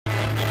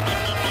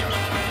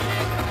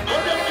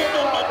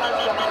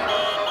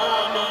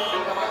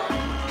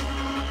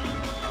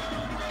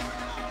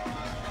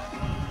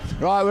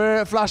Right, we're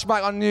at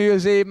Flashback on New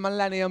Year's Eve,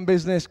 Millennium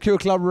Business, Q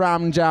Club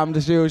Ram Jammed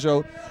as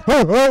usual.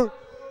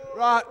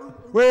 Right,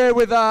 we're here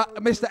with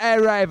Mr.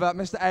 A Raver.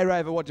 Mr. A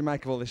Raver, what do you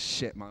make of all this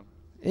shit, man?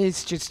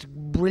 It's just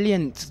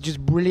brilliant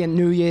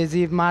New Year's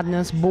Eve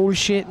madness,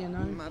 bullshit, you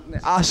know.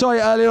 Madness. I saw you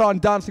earlier on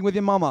dancing with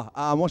your mama.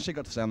 What's she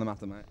got to say on the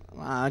matter,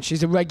 mate?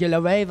 She's a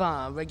regular raver,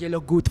 a regular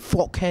good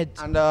fuckhead.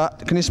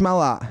 And can you smell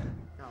that?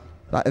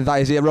 No. That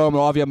is the aroma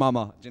of your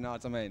mama, do you know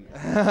what I mean?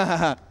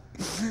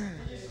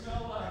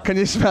 Can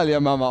you smell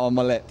your mama on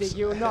my lips? Did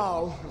you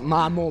know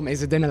my mum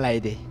is a dinner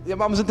lady? Your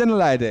mum's a dinner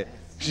lady?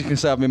 She can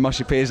serve me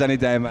mushy peas any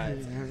day,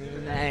 mate.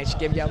 She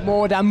gives you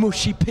more than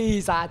mushy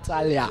peas, I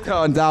tell ya.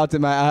 Don't doubt it,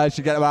 mate. I heard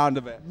she get around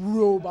a bit.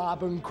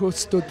 Rhubarb and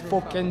custard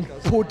fucking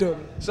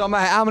pudding. So,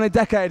 mate, how many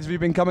decades have you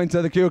been coming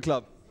to the Q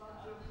Club?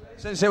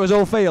 Since it was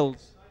all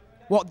fields?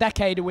 What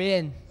decade are we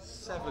in?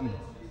 7.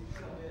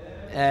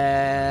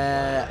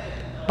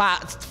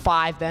 About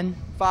 5 then.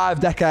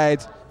 5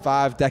 decades.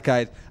 5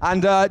 decades.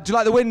 And do you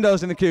like the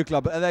windows in the Q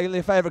Club? Are they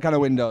your favourite kind of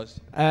windows?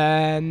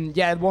 Yeah,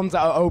 the ones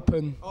that are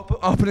open.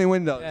 Opening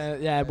windows?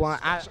 Yeah,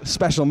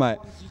 special, mate.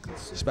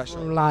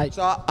 Special. Like.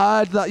 So I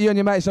heard that you and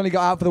your mates only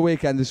got out for the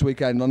weekend this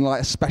weekend on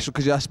like a special,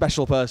 because you're a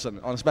special person,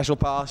 on a special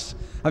pass.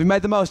 Have you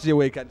made the most of your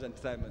weekend's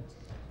entertainment?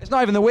 It's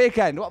not even the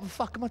weekend. What the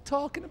fuck am I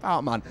talking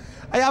about, man?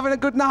 Are you having a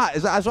good night?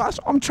 That's what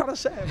I'm trying to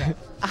say, man.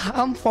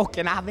 I'm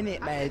fucking having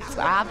it, mate.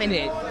 Having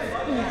it.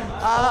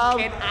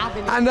 Fucking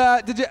having it. And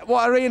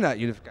what arena?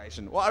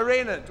 Unification. What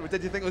arena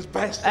did you think was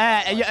best?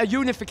 A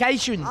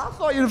unification. I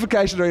thought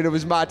Unification Arena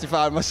was mighty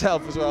fine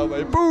myself as well,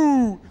 mate.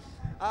 Boo!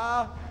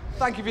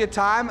 Thank you for your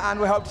time, and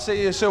we hope to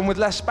see you soon with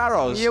less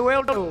sparrows. You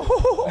will do.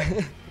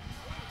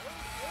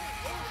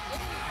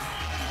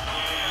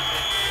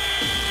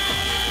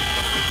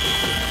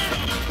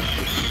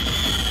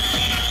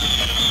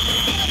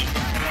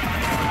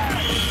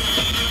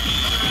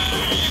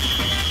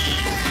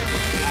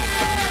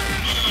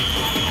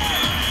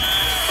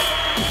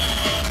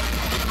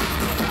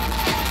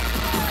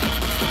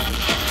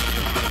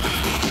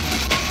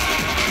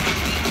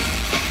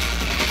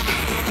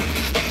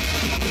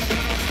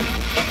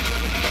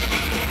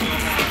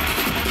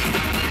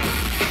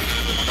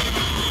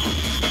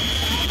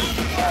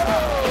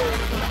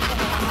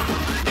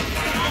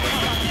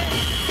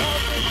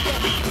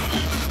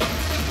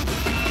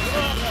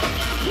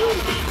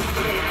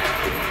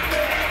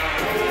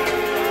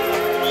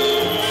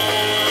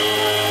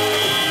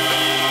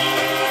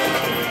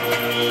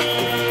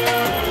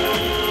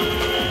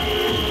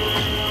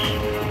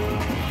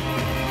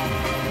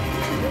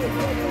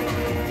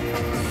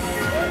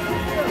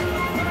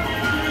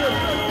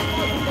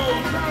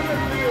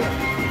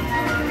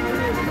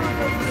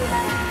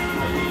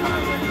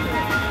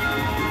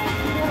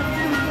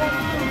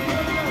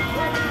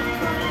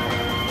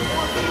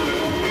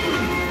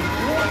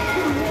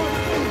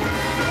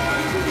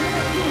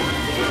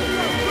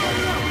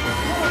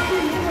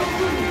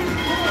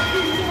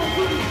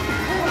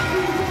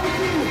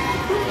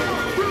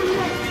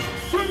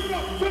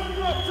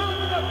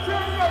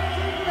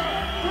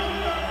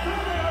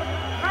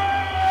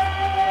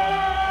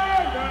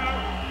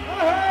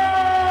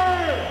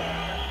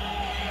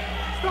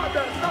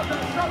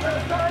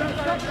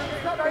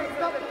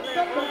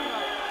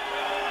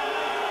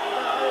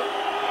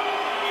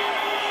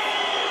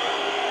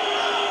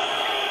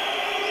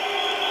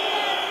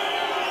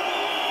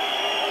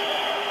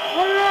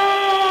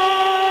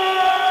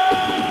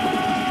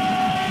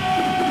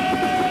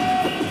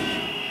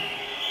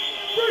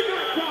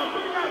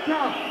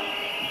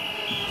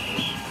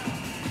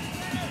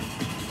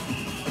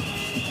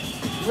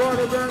 Right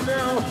about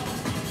now.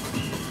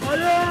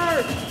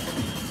 Aye,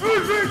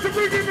 who's ready to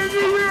begin the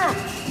new year?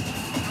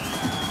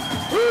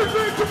 Who's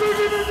ready to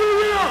begin the new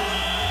year?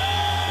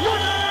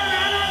 What?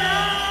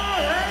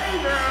 Hey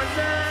now.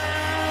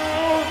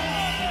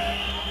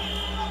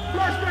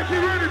 Flashback, you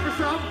ready for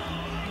some?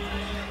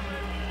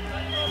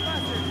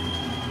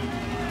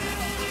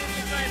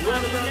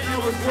 Right about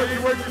now is what you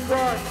wait to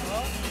try.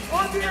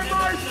 On the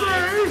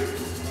MI3,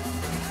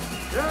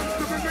 has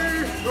to be me,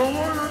 the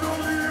one and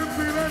only MC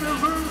that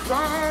is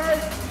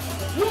inside.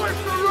 What's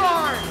the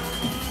line?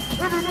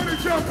 Everybody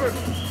jumping.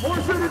 I want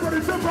to see everybody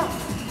jump up.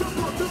 Jump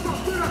up, jump up,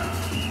 get up.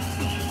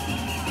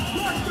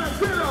 Flashback,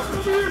 get up.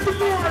 Let me hear some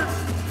noise.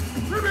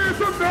 Let me hear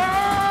some noise.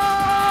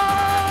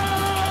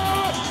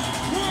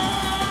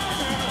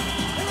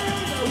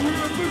 We're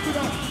gonna lift it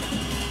up.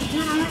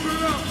 We're gonna rip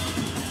it up.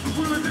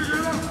 We're gonna dig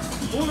it up.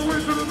 All the way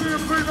to the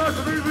DMP, nice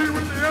and easy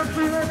with the MC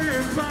on the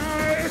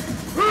inside.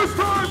 It's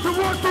time to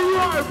watch the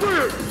ride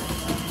with.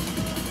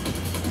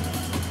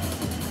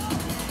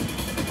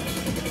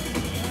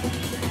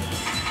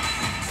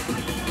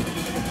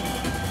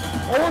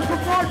 I want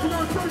some marching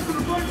on stage to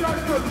the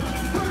breakdancers.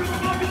 Put it in the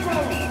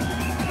microphone.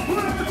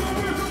 Put it in the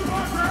whistle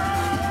marching.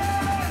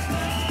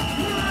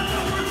 Put it in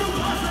the whistle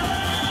marching.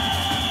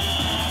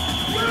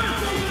 Put it in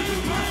the whistle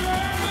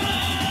marching.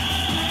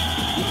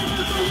 Put it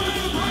in the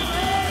whistle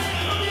marching.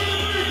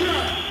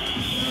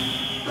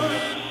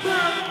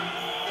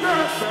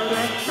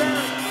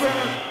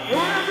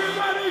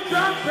 Everybody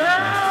jump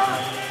down!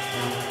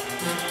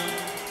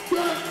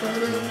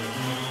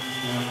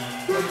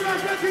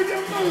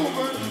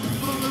 movement.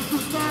 Release the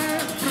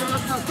stand,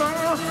 release the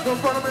stand, in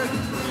front of me.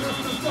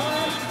 Release the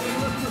stand,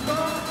 release the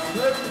stand,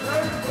 release the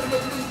stand,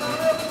 release the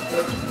stand,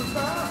 release the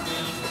stand.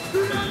 The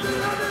end,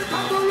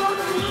 come around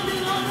and let me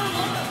run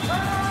around.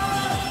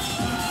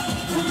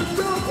 Put it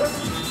down,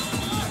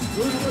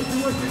 don't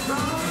waste your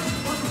time.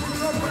 Let's put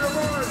it up for your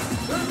mind.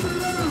 Let's put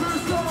it up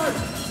inside.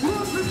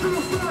 Walk into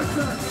the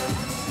flashback.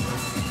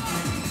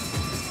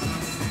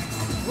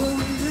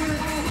 Rolling in,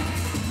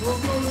 we're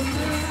rolling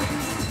in,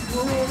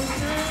 we're rolling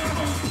in,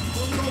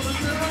 we're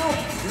rolling in.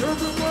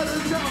 Everybody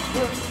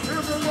jumping,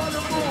 everybody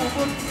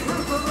moving,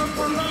 everybody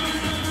running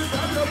in the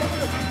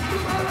everybody.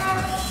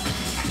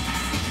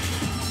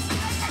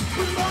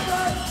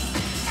 Everybody!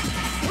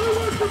 Who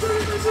wants to be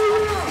in the new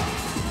year?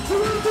 Who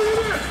wants to be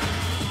in it?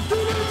 Do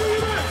it, do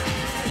it!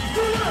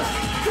 Do it!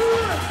 Do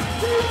it!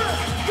 Do it!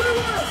 Do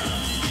it!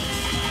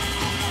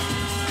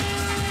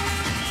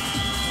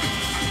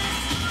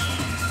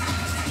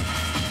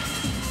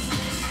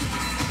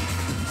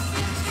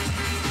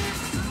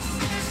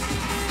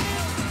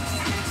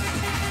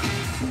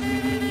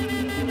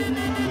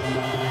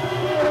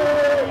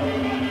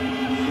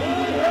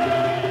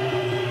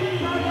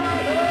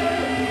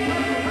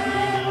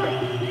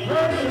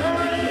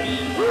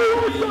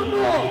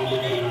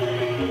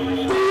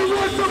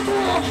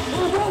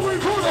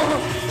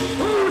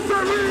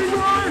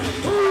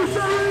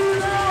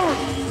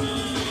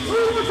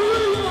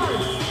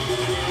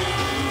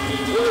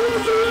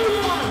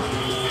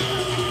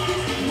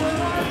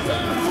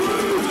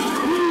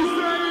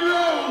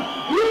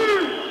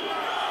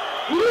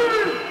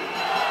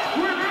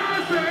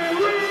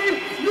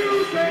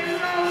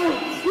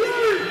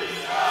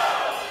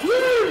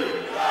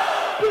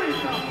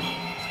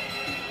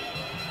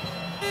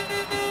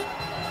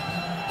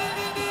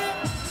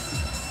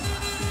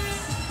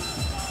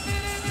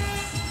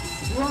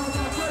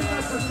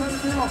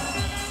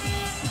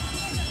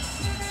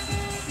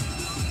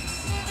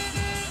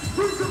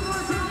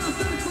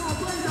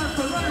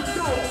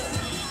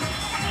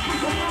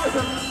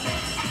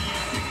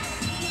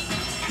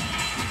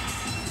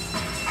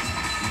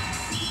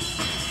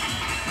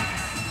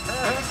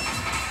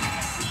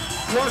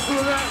 What's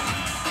with that?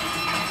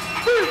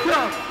 Big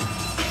up!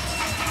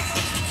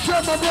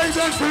 Shut my brain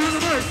down to the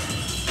mix.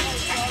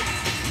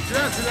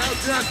 Dance it out,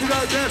 dance it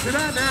out, dance it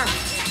out now.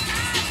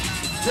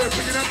 Gotta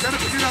pick it up, gotta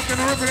pick it up,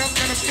 gotta rip it up,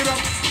 gotta pick it up.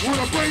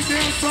 With a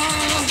breakdown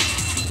song.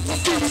 Come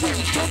through the boom,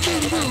 come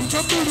through the boom,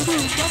 come through the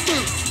boom, come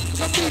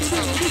through the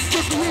boom. This is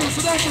just the rules,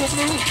 so don't move,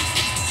 move.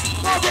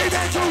 My brain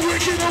down to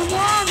wicked and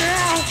wild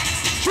now.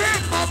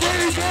 Trip my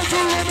brain down to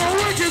run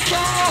a wicked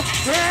song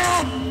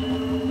now.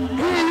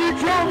 Here we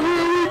come,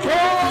 here we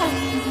come.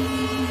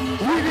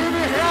 We're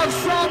gonna have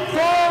some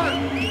fun.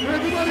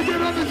 Everybody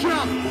get on the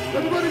jump.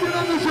 Everybody get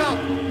on the jump.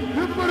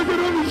 Everybody get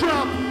on the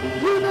jump.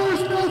 You know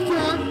it's no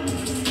fun.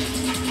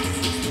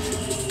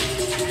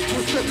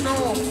 We're sitting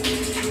off.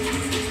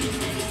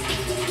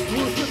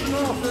 We're sitting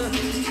off there.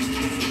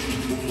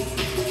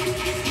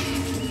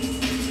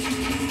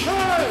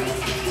 Hey!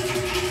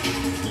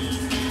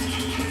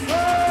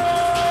 Hey!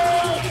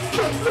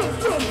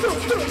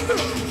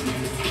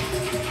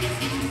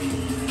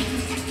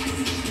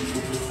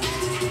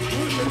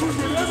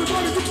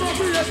 Everybody get my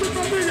beat up, get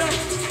my beat up.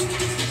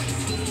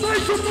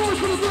 Make some noise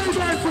for the break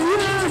dancer,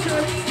 yeah.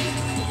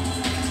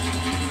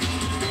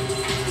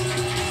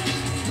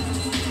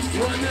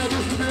 Right now,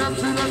 this is the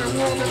MC running,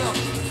 warming up.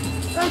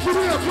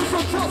 Engineer, put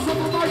some tops on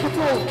my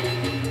microphone.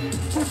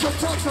 Put some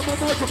tops on my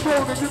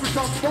microphone and give me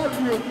some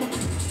volume.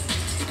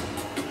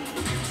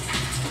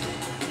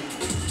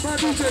 My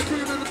DJ,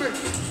 bring it in the mix.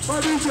 My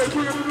DJ,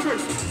 bring it in the mix.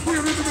 Bring it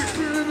in the mix,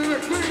 bring it in the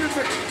mix, bring it in the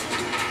mix.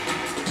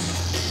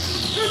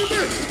 In the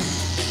mix.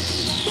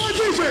 My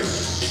DJ,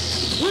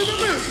 in the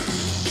mix.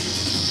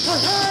 Hey,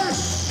 hey.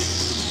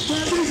 My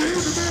DJ in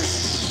the mix.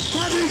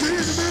 My DJ in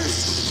the mix.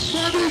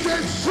 My DJ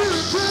in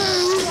the mix.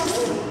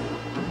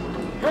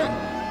 Hey.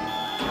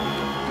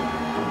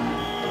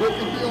 There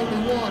can be only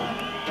one.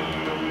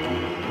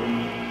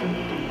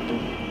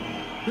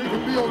 There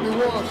can be only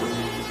one.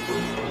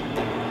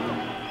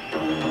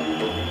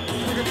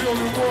 There can be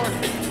only one.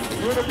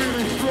 We're gonna be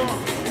really strong.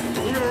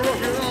 We're gonna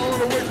rock it all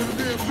the way to the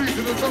DMC,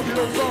 to the W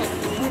song.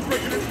 We're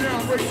breaking it down,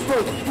 break it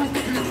slow. We're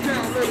putting it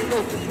down, let it go.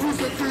 Who's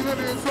the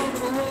 300 and song in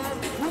the run?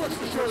 Watch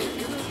the show.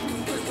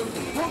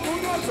 One more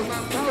night, so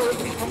I'm tired.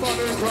 I'm about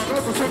to cry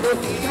up for some time.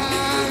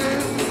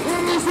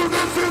 And listen,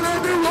 that's it,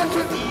 and they watch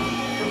it.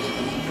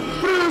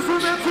 Listen,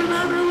 that's it,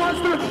 and they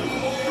watch it.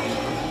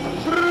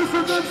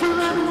 Listen, that's it,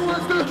 and they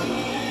watch it.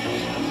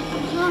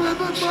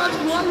 Everybody,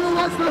 why you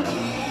watch it?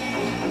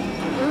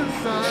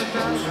 Inside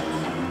now.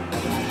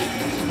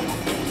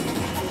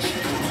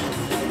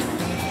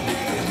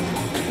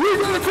 We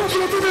got a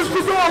couple of minutes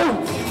to go.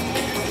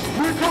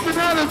 We're coming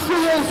out at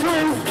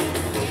 2:03.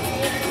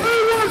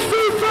 D1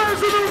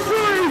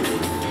 2003.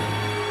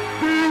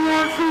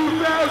 D1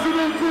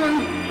 2003.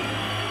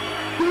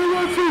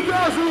 D1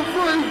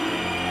 2003.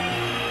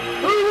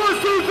 D1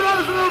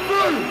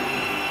 2003.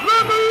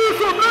 Let me hear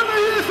some, let me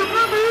hear some,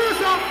 let me hear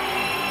some.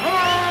 All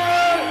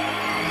right.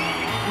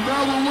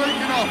 Now we're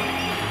waking up.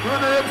 We're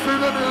the MC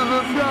Limiters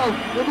as well,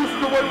 and this is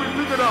the way we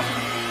pick it up.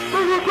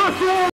 Big request to all